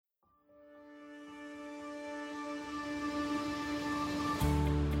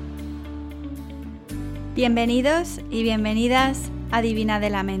Bienvenidos y bienvenidas a Divina de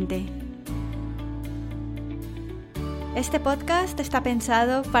la Mente. Este podcast está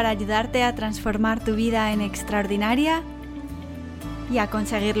pensado para ayudarte a transformar tu vida en extraordinaria y a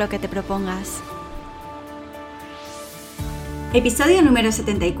conseguir lo que te propongas. Episodio número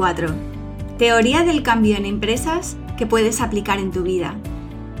 74. Teoría del cambio en empresas que puedes aplicar en tu vida.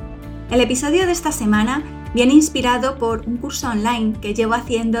 El episodio de esta semana viene inspirado por un curso online que llevo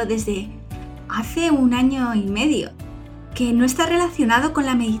haciendo desde hace 1 año y medio, que no está relacionado con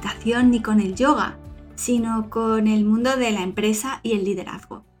la meditación ni con el yoga, sino con el mundo de la empresa y el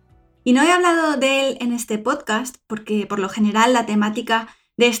liderazgo. Y no he hablado de él en este podcast porque por lo general la temática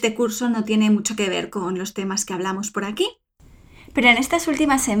de este curso no tiene mucho que ver con los temas que hablamos por aquí. Pero en estas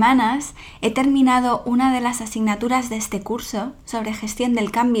últimas semanas he terminado una de las asignaturas de este curso sobre gestión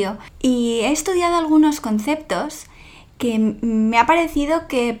del cambio y he estudiado algunos conceptos que me ha parecido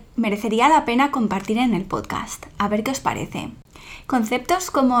que merecería la pena compartir en el podcast. A ver qué os parece. Conceptos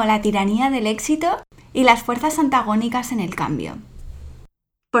como la tiranía del éxito y las fuerzas antagónicas en el cambio.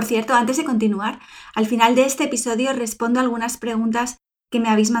 Por cierto, antes de continuar, al final de este episodio respondo algunas preguntas que me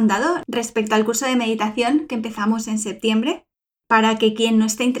habéis mandado respecto al curso de meditación que empezamos en septiembre, para que quien no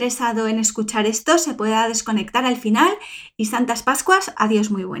esté interesado en escuchar esto se pueda desconectar al final y Santas Pascuas, adiós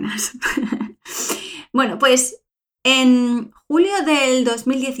muy buenas. Bueno, pues en julio del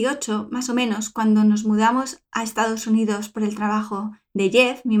 2018, más o menos, cuando nos mudamos a Estados Unidos por el trabajo de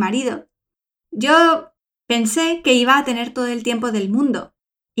Jeff, mi marido, yo pensé que iba a tener todo el tiempo del mundo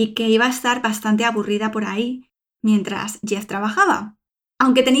y que iba a estar bastante aburrida por ahí mientras Jeff trabajaba.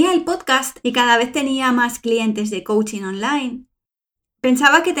 Aunque tenía el podcast y cada vez tenía más clientes de coaching online,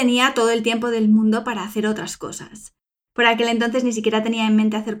 pensaba que tenía todo el tiempo del mundo para hacer otras cosas. Por aquel entonces ni siquiera tenía en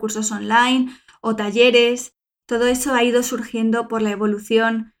mente hacer cursos online o talleres. Todo eso ha ido surgiendo por la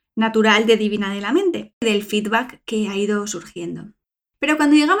evolución natural de Divina de la Mente, del feedback que ha ido surgiendo. Pero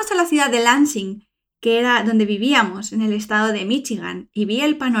cuando llegamos a la ciudad de Lansing, que era donde vivíamos, en el estado de Michigan, y vi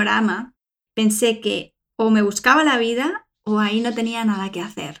el panorama, pensé que o me buscaba la vida o ahí no tenía nada que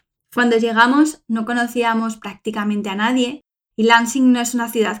hacer. Cuando llegamos no conocíamos prácticamente a nadie y Lansing no es una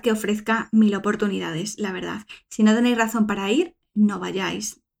ciudad que ofrezca 1000 oportunidades, la verdad. Si no tenéis razón para ir, no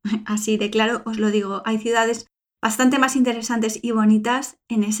vayáis. Así de claro os lo digo, hay ciudades bastante más interesantes y bonitas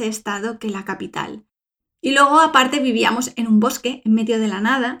en ese estado que la capital. Y luego aparte vivíamos en un bosque en medio de la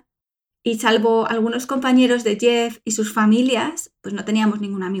nada y salvo algunos compañeros de Jeff y sus familias, pues no teníamos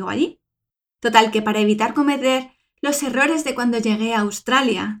ningún amigo allí. Total que para evitar cometer los errores de cuando llegué a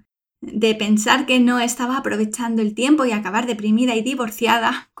Australia, de pensar que no estaba aprovechando el tiempo y acabar deprimida y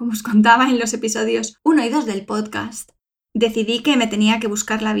divorciada, como os contaba en los episodios 1 y 2 del podcast, decidí que me tenía que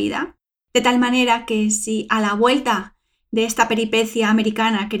buscar la vida, de tal manera que si a la vuelta de esta peripecia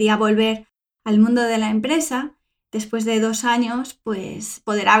americana quería volver al mundo de la empresa, después de 2 años, pues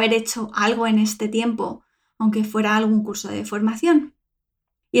poder haber hecho algo en este tiempo, aunque fuera algún curso de formación.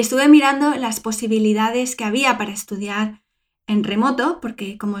 Y estuve mirando las posibilidades que había para estudiar en remoto,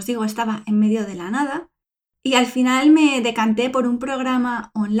 porque como os digo estaba en medio de la nada, y al final me decanté por un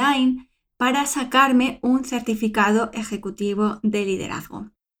programa online para sacarme un certificado ejecutivo de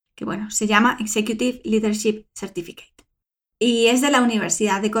liderazgo, que bueno, se llama Executive Leadership Certificate. Y es de la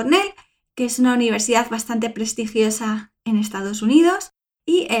Universidad de Cornell, que es una universidad bastante prestigiosa en Estados Unidos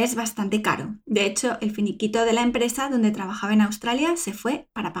y es bastante caro. De hecho, el finiquito de la empresa donde trabajaba en Australia se fue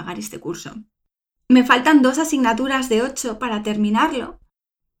para pagar este curso. Me faltan 2 asignaturas de 8 para terminarlo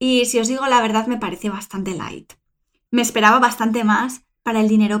y si os digo la verdad me parece bastante light. Me esperaba bastante más para el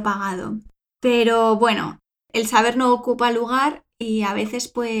dinero pagado. Pero bueno, el saber no ocupa lugar y a veces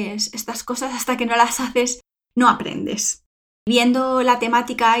pues estas cosas hasta que no las haces no aprendes. Viendo la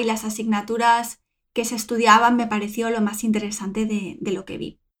temática y las asignaturas que se estudiaban me pareció lo más interesante de lo que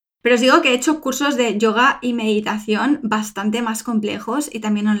vi. Pero os digo que he hecho cursos de yoga y meditación bastante más complejos y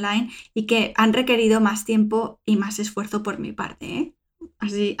también online y que han requerido más tiempo y más esfuerzo por mi parte, ¿eh?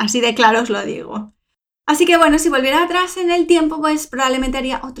 Así de claro os lo digo. Así que bueno, si volviera atrás en el tiempo, pues probablemente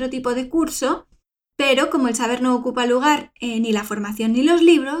haría otro tipo de curso, pero como el saber no ocupa lugar ni la formación ni los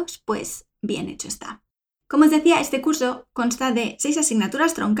libros, pues bien hecho está. Como os decía, este curso consta de 6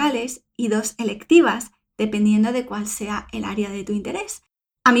 asignaturas troncales y 2 electivas, dependiendo de cuál sea el área de tu interés.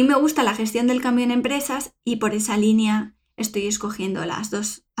 A mí me gusta la gestión del cambio en empresas y por esa línea estoy escogiendo las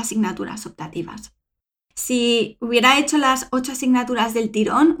 2 asignaturas optativas. Si hubiera hecho las 8 asignaturas del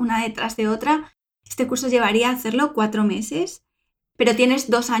tirón, una detrás de otra, este curso llevaría a hacerlo 4 meses, pero tienes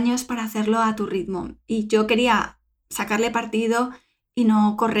 2 años para hacerlo a tu ritmo y yo quería sacarle partido y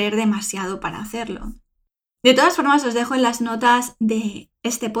no correr demasiado para hacerlo. De todas formas, os dejo en las notas de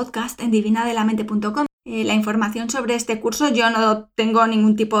este podcast en divinadelamente.com la información sobre este curso. Yo no tengo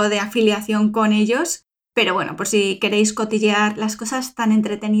ningún tipo de afiliación con ellos, pero bueno, por si queréis cotillear las cosas tan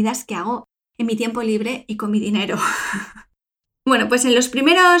entretenidas que hago en mi tiempo libre y con mi dinero. Bueno, pues en los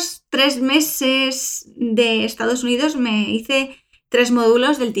primeros 3 meses de Estados Unidos me hice 3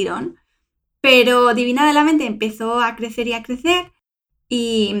 módulos del tirón, pero Divina de la Mente empezó a crecer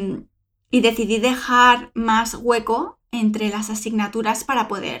y decidí dejar más hueco entre las asignaturas para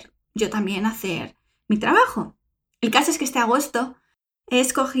poder yo también hacer mi trabajo. El caso es que este agosto he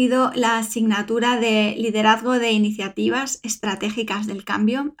escogido la asignatura de Liderazgo de Iniciativas Estratégicas del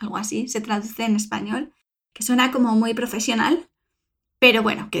Cambio, algo así se traduce en español, que suena como muy profesional, pero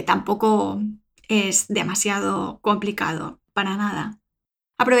bueno, que tampoco es demasiado complicado para nada.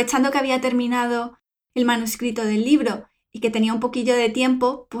 Aprovechando que había terminado el manuscrito del libro y que tenía un poquillo de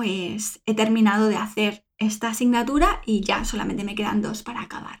tiempo, pues he terminado de hacer esta asignatura y ya solamente me quedan 2 para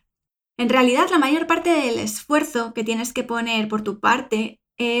acabar. En realidad, la mayor parte del esfuerzo que tienes que poner por tu parte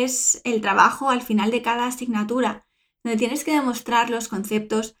es el trabajo al final de cada asignatura, donde tienes que demostrar los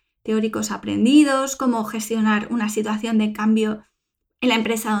conceptos teóricos aprendidos, cómo gestionar una situación de cambio en la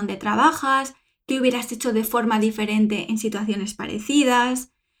empresa donde trabajas, qué hubieras hecho de forma diferente en situaciones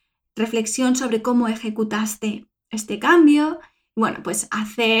parecidas, reflexión sobre cómo ejecutaste este cambio, bueno, pues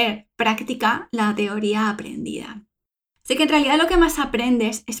hacer práctica la teoría aprendida. Sé que en realidad lo que más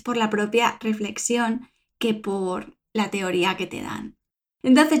aprendes es por la propia reflexión que por la teoría que te dan.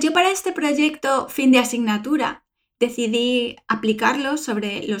 Entonces yo para este proyecto fin de asignatura decidí aplicarlo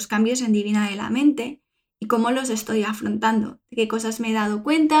sobre los cambios en Divina de la Mente y cómo los estoy afrontando, de qué cosas me he dado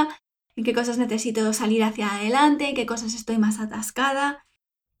cuenta, en qué cosas necesito salir hacia adelante, en qué cosas estoy más atascada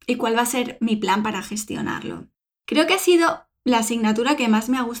y cuál va a ser mi plan para gestionarlo. Creo que ha sido la asignatura que más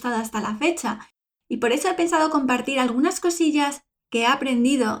me ha gustado hasta la fecha y por eso he pensado compartir algunas cosillas que he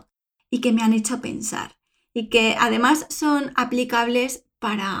aprendido y que me han hecho pensar y que además son aplicables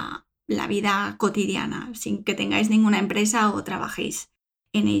para la vida cotidiana, sin que tengáis ninguna empresa o trabajéis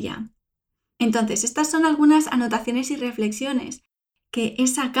en ella. Entonces, estas son algunas anotaciones y reflexiones que he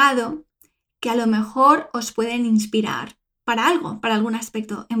sacado que a lo mejor os pueden inspirar para algo, para algún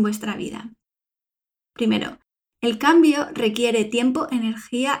aspecto en vuestra vida. Primero, el cambio requiere tiempo,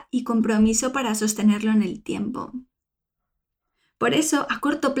 energía y compromiso para sostenerlo en el tiempo. Por eso, a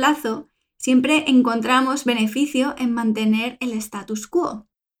corto plazo, siempre encontramos beneficio en mantener el status quo,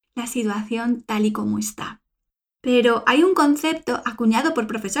 la situación tal y como está. Pero hay un concepto acuñado por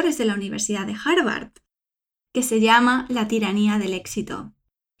profesores de la Universidad de Harvard que se llama la tiranía del éxito,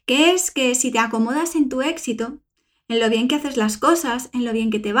 que es que si te acomodas en tu éxito, en lo bien que haces las cosas, en lo bien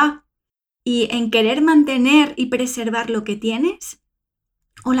que te va, y en querer mantener y preservar lo que tienes,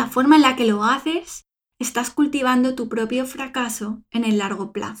 o la forma en la que lo haces, estás cultivando tu propio fracaso en el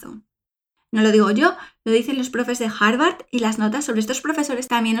largo plazo. No lo digo yo, lo dicen los profes de Harvard y las notas sobre estos profesores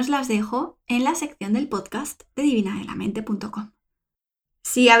también os las dejo en la sección del podcast de divinadelamente.com.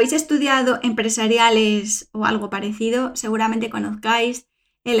 Si habéis estudiado empresariales o algo parecido, seguramente conozcáis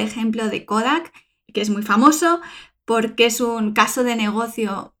el ejemplo de Kodak, que es muy famoso porque es un caso de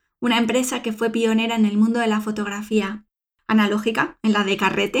negocio, una empresa que fue pionera en el mundo de la fotografía analógica, en la de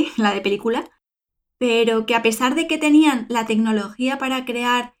carrete, en la de película, pero que a pesar de que tenían la tecnología para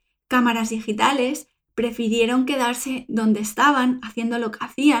crear cámaras digitales, prefirieron quedarse donde estaban, haciendo lo que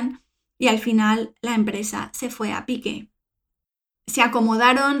hacían, y al final la empresa se fue a pique. Se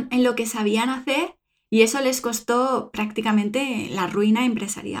acomodaron en lo que sabían hacer y eso les costó prácticamente la ruina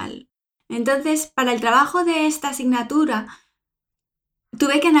empresarial. Entonces, para el trabajo de esta asignatura,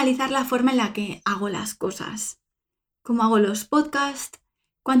 tuve que analizar la forma en la que hago las cosas. Cómo hago los podcasts,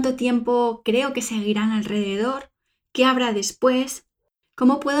 cuánto tiempo creo que seguirán alrededor, qué habrá después,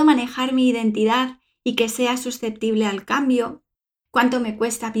 cómo puedo manejar mi identidad y que sea susceptible al cambio, cuánto me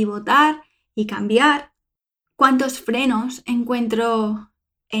cuesta pivotar y cambiar, cuántos frenos encuentro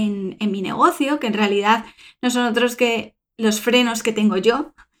en mi negocio, que en realidad no son otros que los frenos que tengo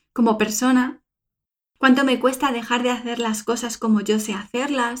yo como persona, cuánto me cuesta dejar de hacer las cosas como yo sé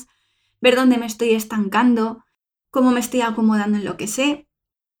hacerlas, ver dónde me estoy estancando, cómo me estoy acomodando en lo que sé.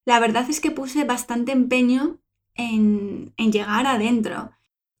 La verdad es que puse bastante empeño en llegar adentro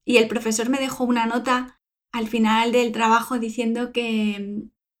y el profesor me dejó una nota al final del trabajo diciendo que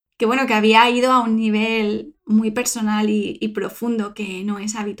había ido a un nivel muy personal y profundo que no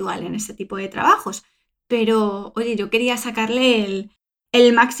es habitual en este tipo de trabajos. Pero, oye, yo quería sacarle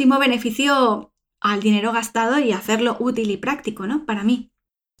el máximo beneficio al dinero gastado y hacerlo útil y práctico, ¿no? Para mí.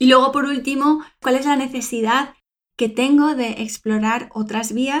 Y luego, por último, ¿cuál es la necesidad que tengo de explorar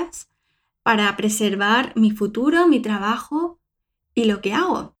otras vías para preservar mi futuro, mi trabajo y lo que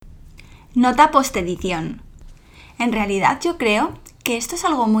hago? Nota postedición. En realidad yo creo que esto es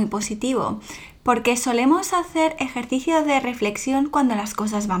algo muy positivo, porque solemos hacer ejercicio de reflexión cuando las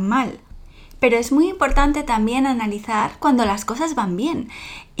cosas van mal. Pero es muy importante también analizar cuando las cosas van bien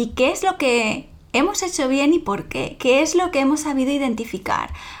y qué es lo que hemos hecho bien y por qué, qué es lo que hemos sabido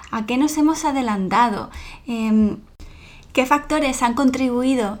identificar, a qué nos hemos adelantado, qué factores han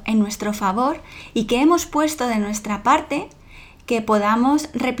contribuido en nuestro favor y qué hemos puesto de nuestra parte que podamos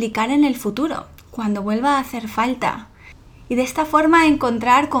replicar en el futuro, cuando vuelva a hacer falta. Y de esta forma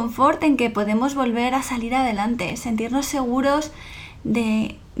encontrar confort en que podemos volver a salir adelante, sentirnos seguros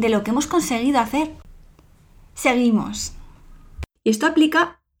de lo que hemos conseguido hacer. Seguimos. Y esto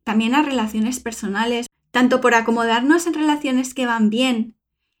aplica también a relaciones personales, tanto por acomodarnos en relaciones que van bien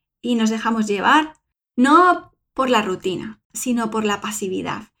y nos dejamos llevar, no por la rutina, sino por la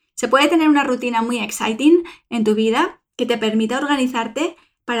pasividad. Se puede tener una rutina muy exciting en tu vida que te permita organizarte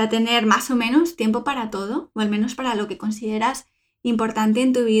para tener más o menos tiempo para todo, o al menos para lo que consideras importante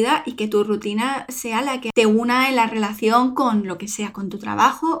en tu vida, y que tu rutina sea la que te una en la relación con lo que sea, con tu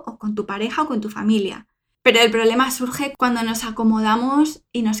trabajo o con tu pareja o con tu familia. Pero el problema surge cuando nos acomodamos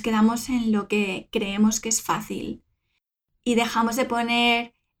y nos quedamos en lo que creemos que es fácil y dejamos de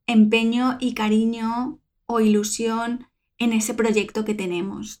poner empeño y cariño o ilusión en ese proyecto que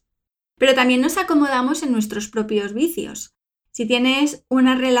tenemos. Pero también nos acomodamos en nuestros propios vicios. Si tienes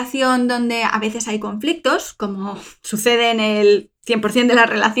una relación donde a veces hay conflictos, como sucede en el 100% de las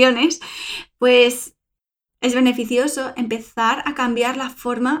relaciones, pues es beneficioso empezar a cambiar la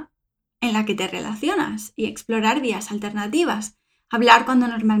forma en la que te relacionas y explorar vías alternativas. Hablar cuando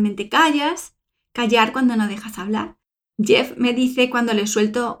normalmente callas, callar cuando no dejas hablar. Jeff me dice cuando le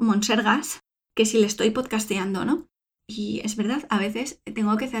suelto monsergas que si le estoy podcasteando, ¿no? Y es verdad, a veces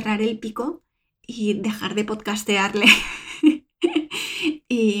tengo que cerrar el pico y dejar de podcastearle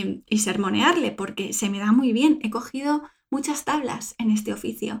y sermonearle, porque se me da muy bien. He cogido muchas tablas en este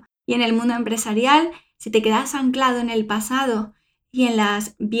oficio. Y en el mundo empresarial, si te quedas anclado en el pasado y en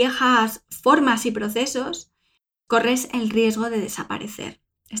las viejas formas y procesos, corres el riesgo de desaparecer.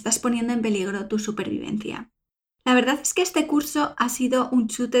 Estás poniendo en peligro tu supervivencia. La verdad es que este curso ha sido un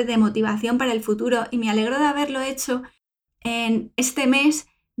chute de motivación para el futuro y me alegro de haberlo hecho en este mes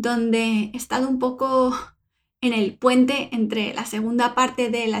donde he estado un poco en el puente entre la segunda parte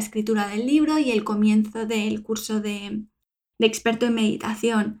de la escritura del libro y el comienzo del curso de experto en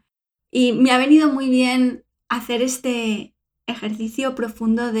meditación. Y me ha venido muy bien hacer este ejercicio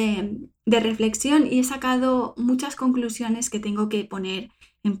profundo de reflexión y he sacado muchas conclusiones que tengo que poner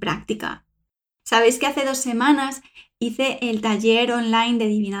en práctica. Sabéis que hace 2 semanas hice el taller online de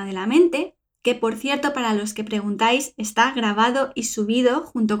Divina de la Mente, que por cierto, para los que preguntáis, está grabado y subido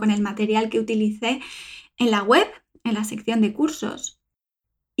junto con el material que utilicé en la web, en la sección de cursos.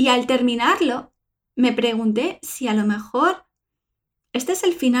 Y al terminarlo, me pregunté si a lo mejor este es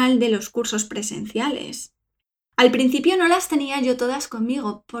el final de los cursos presenciales. Al principio no las tenía yo todas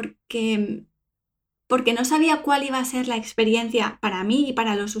conmigo porque no sabía cuál iba a ser la experiencia para mí y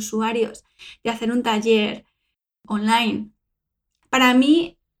para los usuarios de hacer un taller online. Para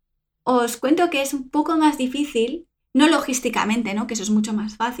mí, os cuento que es un poco más difícil, no logísticamente, ¿no? Que eso es mucho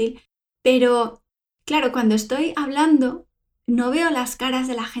más fácil, pero claro, cuando estoy hablando no veo las caras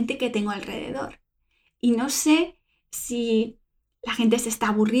de la gente que tengo alrededor y no sé si la gente se está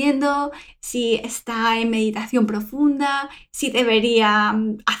aburriendo, si está en meditación profunda, si debería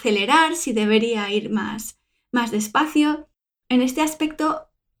acelerar, si debería ir más despacio. En este aspecto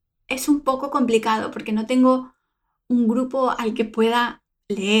es un poco complicado porque no tengo un grupo al que pueda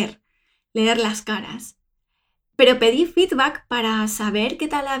leer las caras. Pero pedí feedback para saber qué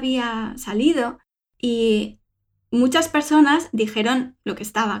tal había salido y muchas personas dijeron lo que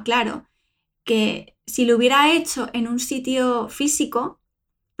estaba claro, que si lo hubiera hecho en un sitio físico,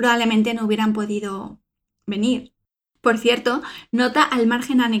 probablemente no hubieran podido venir. Por cierto, nota al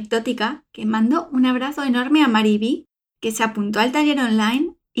margen anecdótica que mando un abrazo enorme a Mariby, que se apuntó al taller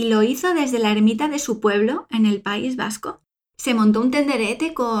online y lo hizo desde la ermita de su pueblo en el País Vasco. Se montó un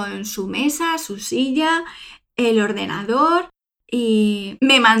tenderete con su mesa, su silla, el ordenador y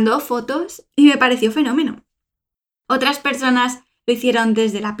me mandó fotos y me pareció fenómeno. Otras personas lo hicieron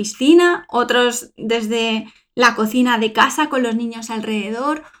desde la piscina, otros desde la cocina de casa con los niños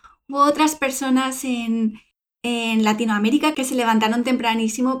alrededor, u otras personas en Latinoamérica que se levantaron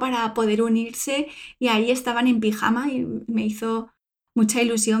tempranísimo para poder unirse y ahí estaban en pijama y me hizo mucha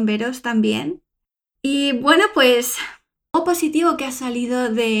ilusión veros también. Y bueno, pues algo positivo que ha salido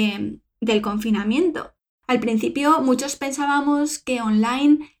del confinamiento. Al principio muchos pensábamos que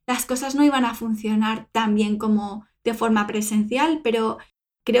online las cosas no iban a funcionar tan bien como de forma presencial, pero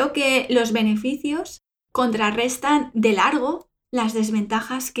creo que los beneficios contrarrestan de largo las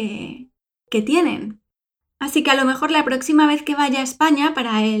desventajas que tienen. Así que a lo mejor la próxima vez que vaya a España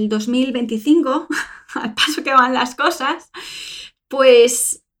para el 2025, al paso que van las cosas,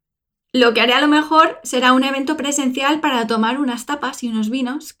 pues lo que haré a lo mejor será un evento presencial para tomar unas tapas y unos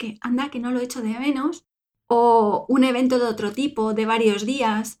vinos, que anda que no lo echo de menos, o un evento de otro tipo, de varios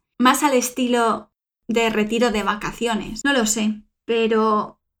días, más al estilo de retiro de vacaciones. No lo sé,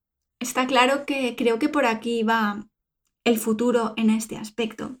 pero está claro que creo que por aquí va el futuro en este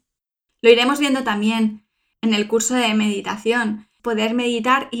aspecto. Lo iremos viendo también en el curso de meditación, poder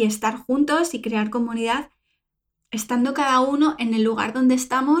meditar y estar juntos y crear comunidad, estando cada uno en el lugar donde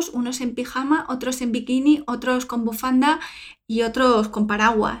estamos, unos en pijama, otros en bikini, otros con bufanda y otros con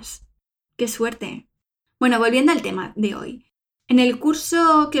paraguas. ¡Qué suerte! Bueno, volviendo al tema de hoy. En el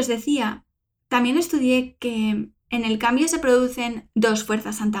curso que os decía, también estudié que en el cambio se producen dos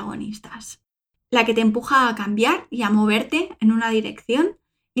fuerzas antagonistas. La que te empuja a cambiar y a moverte en una dirección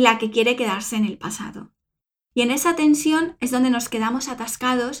y la que quiere quedarse en el pasado. Y en esa tensión es donde nos quedamos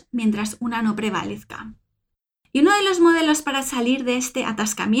atascados mientras una no prevalezca. Y uno de los modelos para salir de este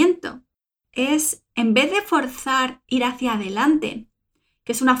atascamiento es, en vez de forzar ir hacia adelante,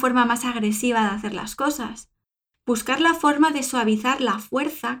 que es una forma más agresiva de hacer las cosas, buscar la forma de suavizar la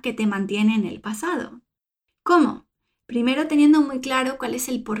fuerza que te mantiene en el pasado. ¿Cómo? Primero teniendo muy claro cuál es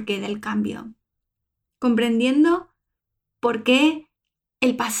el porqué del cambio. Comprendiendo por qué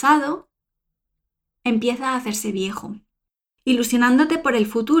el pasado empieza a hacerse viejo. Ilusionándote por el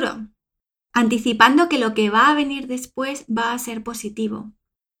futuro. Anticipando que lo que va a venir después va a ser positivo.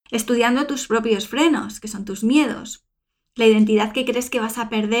 Estudiando tus propios frenos, que son tus miedos. La identidad que crees que vas a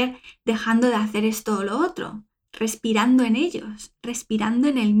perder dejando de hacer esto o lo otro. Respirando en ellos, respirando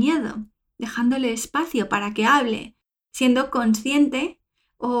en el miedo, dejándole espacio para que hable, siendo consciente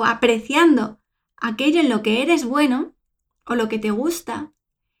o apreciando aquello en lo que eres bueno o lo que te gusta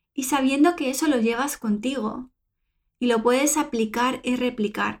y sabiendo que eso lo llevas contigo y lo puedes aplicar y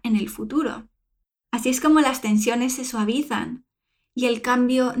replicar en el futuro. Así es como las tensiones se suavizan y el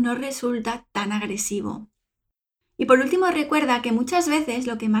cambio no resulta tan agresivo. Y por último, recuerda que muchas veces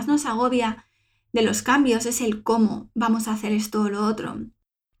lo que más nos agobia de los cambios es el cómo vamos a hacer esto o lo otro.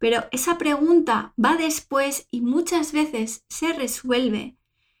 Pero esa pregunta va después y muchas veces se resuelve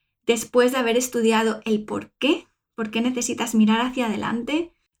después de haber estudiado el por qué necesitas mirar hacia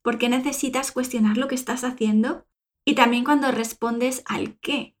adelante, por qué necesitas cuestionar lo que estás haciendo y también cuando respondes al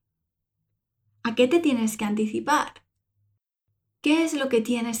qué. ¿A qué te tienes que anticipar? ¿Qué es lo que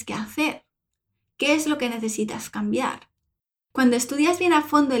tienes que hacer? ¿Qué es lo que necesitas cambiar? Cuando estudias bien a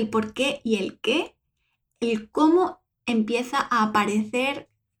fondo el por qué y el qué, el cómo empieza a aparecer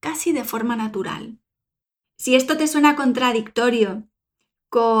casi de forma natural. Si esto te suena contradictorio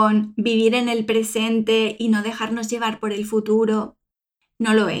con vivir en el presente y no dejarnos llevar por el futuro,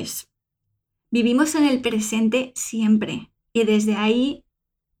 no lo es. Vivimos en el presente siempre y desde ahí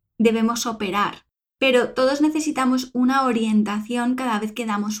debemos operar, pero todos necesitamos una orientación cada vez que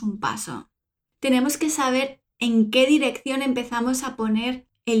damos un paso. Tenemos que saber en qué dirección empezamos a poner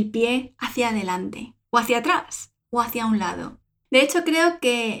el pie hacia adelante, o hacia atrás, o hacia un lado. De hecho, creo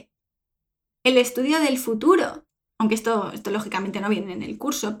que el estudio del futuro, aunque esto lógicamente no viene en el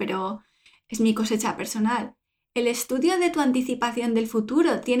curso, pero es mi cosecha personal, el estudio de tu anticipación del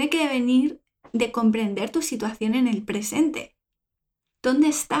futuro tiene que venir de comprender tu situación en el presente. ¿Dónde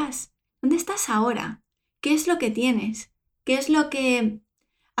estás? ¿Dónde estás ahora? ¿Qué es lo que tienes? ¿Qué es lo que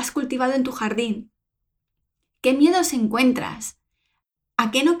has cultivado en tu jardín? ¿Qué miedos encuentras?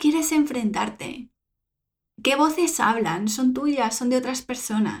 ¿A qué no quieres enfrentarte? ¿Qué voces hablan? ¿Son tuyas? ¿Son de otras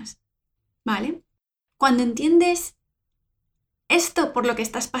personas? ¿Vale? Cuando entiendes esto por lo que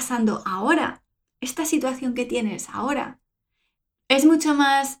estás pasando ahora, esta situación que tienes ahora, es mucho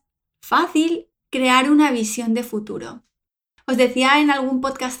más fácil crear una visión de futuro. Os decía en algún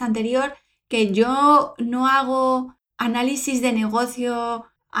podcast anterior que yo no hago análisis de negocio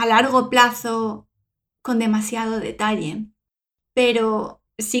a largo plazo con demasiado detalle, pero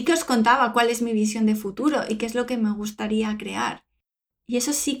sí que os contaba cuál es mi visión de futuro y qué es lo que me gustaría crear. Y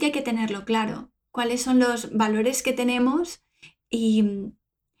eso sí que hay que tenerlo claro, cuáles son los valores que tenemos y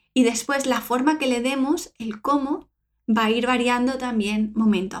después la forma que le demos, el cómo, va a ir variando también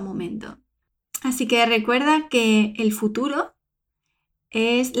momento a momento. Así que recuerda que el futuro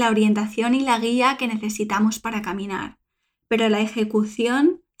es la orientación y la guía que necesitamos para caminar, pero la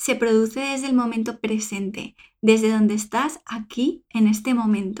ejecución se produce desde el momento presente, desde donde estás aquí en este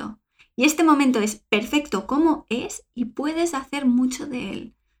momento. Y este momento es perfecto como es y puedes hacer mucho de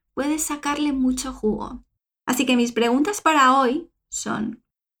él, puedes sacarle mucho jugo. Así que mis preguntas para hoy son: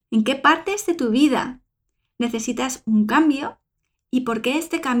 ¿En qué partes de tu vida necesitas un cambio y por qué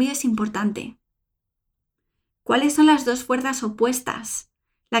este cambio es importante? ¿Cuáles son las dos fuerzas opuestas?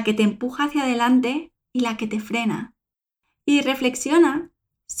 La que te empuja hacia adelante y la que te frena. Y reflexiona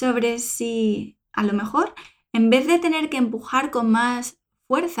sobre si, a lo mejor, en vez de tener que empujar con más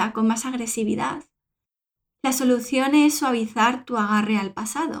fuerza, con más agresividad, la solución es suavizar tu agarre al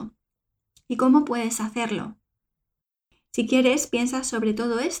pasado. ¿Y cómo puedes hacerlo? Si quieres, piensa sobre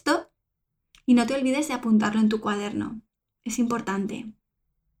todo esto y no te olvides de apuntarlo en tu cuaderno. Es importante.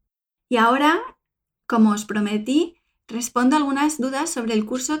 Y ahora, como os prometí, respondo algunas dudas sobre el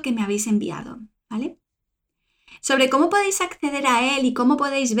curso que me habéis enviado, ¿vale? Sobre cómo podéis acceder a él y cómo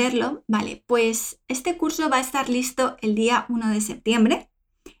podéis verlo, vale, pues este curso va a estar listo el día 1 de septiembre.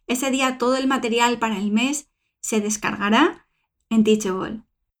 Ese día todo el material para el mes se descargará en Teachable.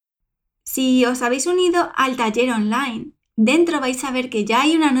 Si os habéis unido al taller online, dentro vais a ver que ya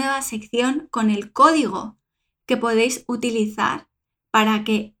hay una nueva sección con el código que podéis utilizar para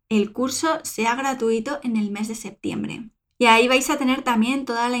que el curso sea gratuito en el mes de septiembre. Y ahí vais a tener también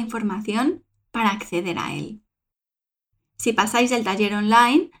toda la información para acceder a él. Si pasáis del taller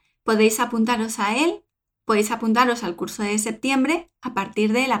online, podéis apuntaros a él, podéis apuntaros al curso de septiembre a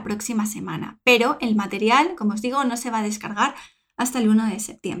partir de la próxima semana. Pero el material, como os digo, no se va a descargar hasta el 1 de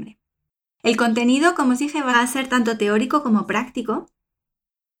septiembre. El contenido, como os dije, va a ser tanto teórico como práctico.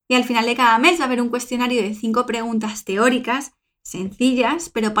 Y al final de cada mes va a haber un cuestionario de 5 preguntas teóricas, sencillas,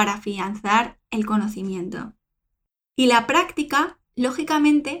 pero para afianzar el conocimiento. Y la práctica,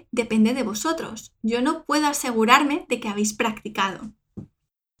 lógicamente, depende de vosotros. Yo no puedo asegurarme de que habéis practicado.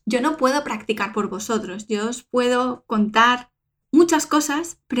 Yo no puedo practicar por vosotros. Yo os puedo contar muchas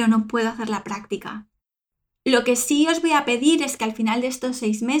cosas, pero no puedo hacer la práctica. Lo que sí os voy a pedir es que al final de estos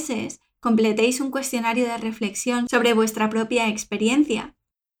 6 meses completéis un cuestionario de reflexión sobre vuestra propia experiencia.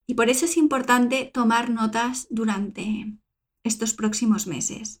 Y por eso es importante tomar notas durante estos próximos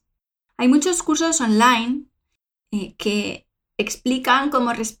meses. Hay muchos cursos online que explican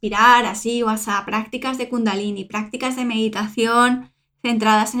cómo respirar así o así, prácticas de Kundalini, prácticas de meditación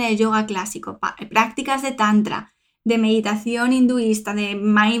centradas en el yoga clásico, prácticas de tantra, de meditación hinduista, de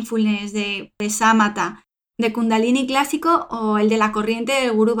mindfulness, de samatha, de Kundalini clásico o el de la corriente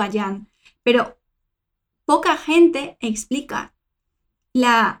del Guru Bhajan. Pero poca gente explica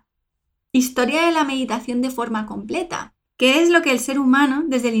la historia de la meditación de forma completa. ¿Qué es lo que el ser humano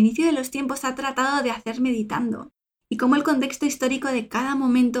desde el inicio de los tiempos ha tratado de hacer meditando? Y cómo el contexto histórico de cada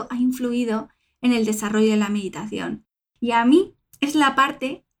momento ha influido en el desarrollo de la meditación. Y a mí es la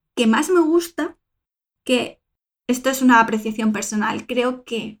parte que más me gusta, que esto es una apreciación personal, creo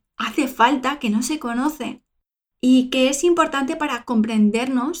que hace falta, que no se conoce y que es importante para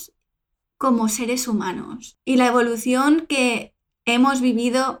comprendernos como seres humanos y la evolución que hemos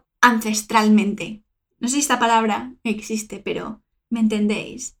vivido ancestralmente. No sé si esta palabra existe, pero me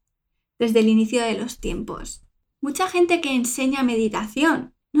entendéis. Desde el inicio de los tiempos. Mucha gente que enseña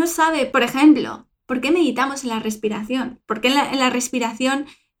meditación no sabe, por ejemplo, por qué meditamos en la respiración. ¿Por qué en la respiración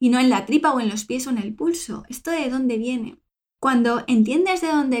y no en la tripa o en los pies o en el pulso? ¿Esto de dónde viene? Cuando entiendes de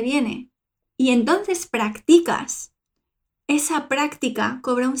dónde viene y entonces practicas, esa práctica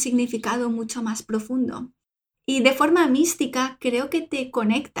cobra un significado mucho más profundo. Y de forma mística creo que te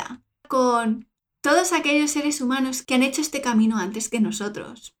conecta con todos aquellos seres humanos que han hecho este camino antes que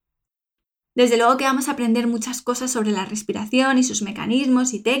nosotros. Desde luego que vamos a aprender muchas cosas sobre la respiración y sus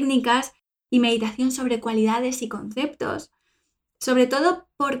mecanismos y técnicas y meditación sobre cualidades y conceptos. Sobre todo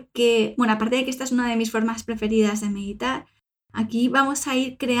porque, bueno, aparte de que esta es una de mis formas preferidas de meditar, aquí vamos a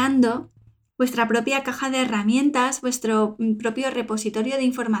ir creando vuestra propia caja de herramientas, vuestro propio repositorio de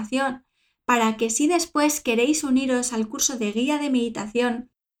información, para que si después queréis uniros al curso de guía de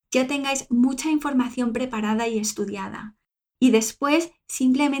meditación, ya tengáis mucha información preparada y estudiada. Y después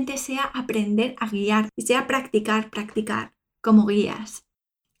simplemente sea aprender a guiar y sea practicar como guías.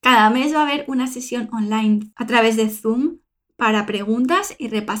 Cada mes va a haber una sesión online a través de Zoom para preguntas y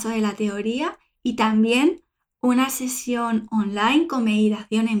repaso de la teoría y también una sesión online con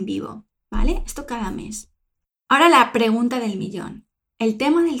meditación en vivo, ¿vale? Esto cada mes. Ahora la pregunta del millón, el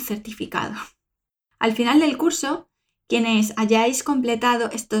tema del certificado. Al final del curso, quienes hayáis completado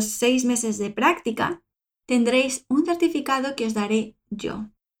estos 6 meses de práctica, tendréis un certificado que os daré yo.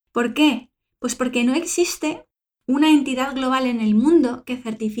 ¿Por qué? Pues porque no existe una entidad global en el mundo que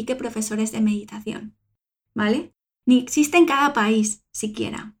certifique profesores de meditación, ¿vale? Ni existe en cada país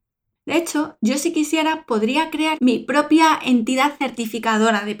siquiera. De hecho, yo si quisiera podría crear mi propia entidad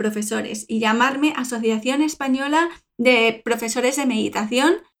certificadora de profesores y llamarme Asociación Española de Profesores de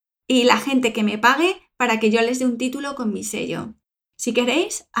Meditación y la gente que me pague para que yo les dé un título con mi sello. Si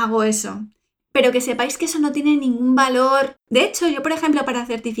queréis, hago eso. Pero que sepáis que eso no tiene ningún valor. De hecho, yo, por ejemplo, para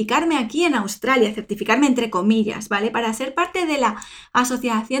certificarme aquí en Australia, certificarme entre comillas, ¿vale? Para ser parte de la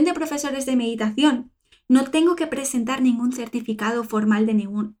Asociación de Profesores de Meditación, no tengo que presentar ningún certificado formal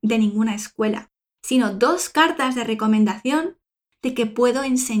de ninguna escuela, sino 2 cartas de recomendación de que puedo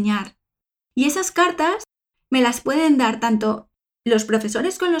enseñar. Y esas cartas me las pueden dar tanto los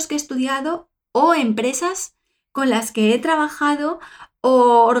profesores con los que he estudiado o empresas con las que he trabajado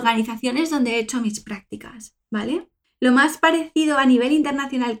o organizaciones donde he hecho mis prácticas, ¿vale? Lo más parecido a nivel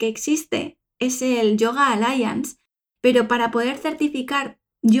internacional que existe es el Yoga Alliance, pero para poder certificar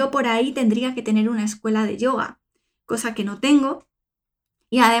yo por ahí tendría que tener una escuela de yoga, cosa que no tengo.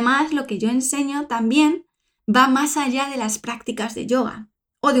 Y además lo que yo enseño también va más allá de las prácticas de yoga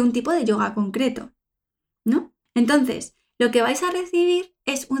o de un tipo de yoga concreto, ¿no? Entonces, lo que vais a recibir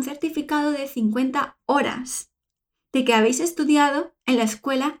es un certificado de 50 horas de que habéis estudiado en la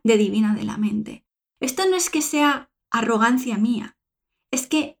escuela de Divina de la Mente. Esto no es que sea arrogancia mía, es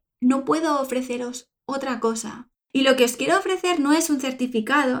que no puedo ofreceros otra cosa. Y lo que os quiero ofrecer no es un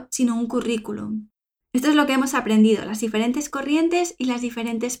certificado, sino un currículum. Esto es lo que hemos aprendido, las diferentes corrientes y las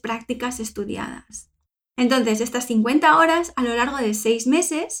diferentes prácticas estudiadas. Entonces, estas 50 horas a lo largo de 6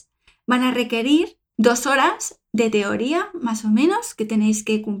 meses van a requerir 2 horas de teoría, más o menos, que tenéis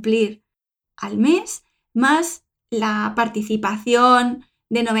que cumplir al mes, más la participación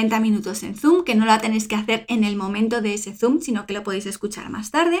de 90 minutos en Zoom, que no la tenéis que hacer en el momento de ese Zoom, sino que lo podéis escuchar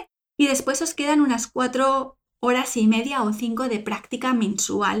más tarde. Y después os quedan unas 4 horas y media o 5 de práctica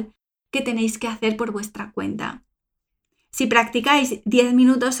mensual que tenéis que hacer por vuestra cuenta. Si practicáis 10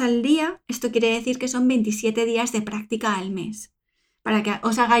 minutos al día, esto quiere decir que son 27 días de práctica al mes, para que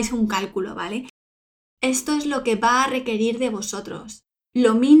os hagáis un cálculo, ¿vale? Esto es lo que va a requerir de vosotros,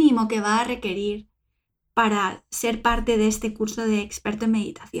 lo mínimo que va a requerir para ser parte de este curso de experto en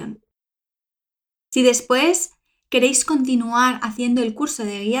meditación. Si después queréis continuar haciendo el curso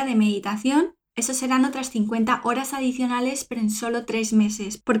de guía de meditación, eso serán otras 50 horas adicionales, pero en solo 3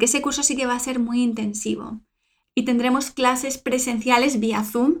 meses, porque ese curso sí que va a ser muy intensivo. Y tendremos clases presenciales vía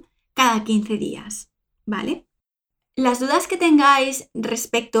Zoom cada 15 días, ¿vale? Las dudas que tengáis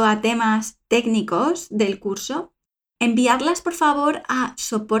respecto a temas técnicos del curso, enviadlas por favor a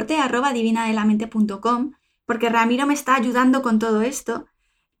soporte@divinadelamente.com, porque Ramiro me está ayudando con todo esto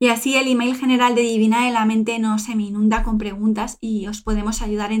y así el email general de Divina de la Mente no se me inunda con preguntas y os podemos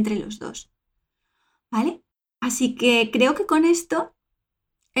ayudar entre los dos, ¿vale? Así que creo que con esto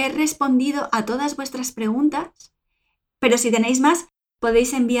he respondido a todas vuestras preguntas, pero si tenéis más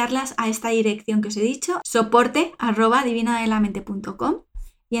podéis enviarlas a esta dirección que os he dicho, soporte@divinadelamente.com,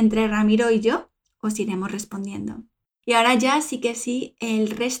 y entre Ramiro y yo os iremos respondiendo. Y ahora ya sí que sí, el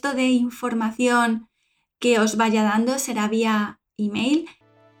resto de información que os vaya dando será vía email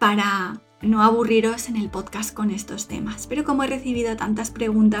para no aburriros en el podcast con estos temas. Pero como he recibido tantas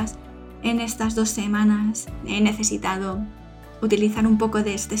preguntas en estas 2 semanas, he necesitado utilizar un poco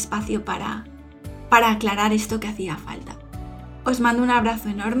de este espacio para aclarar esto que hacía falta. Os mando un abrazo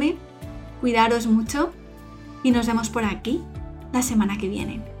enorme, cuidaros mucho y nos vemos por aquí la semana que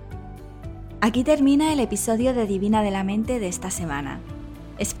viene. Aquí termina el episodio de Divina de la Mente de esta semana.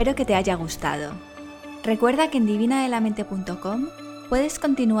 Espero que te haya gustado. Recuerda que en divinadelamente.com puedes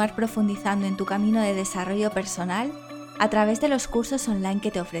continuar profundizando en tu camino de desarrollo personal a través de los cursos online que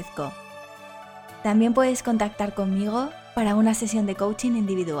te ofrezco. También puedes contactar conmigo para una sesión de coaching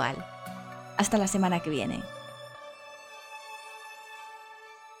individual. Hasta la semana que viene.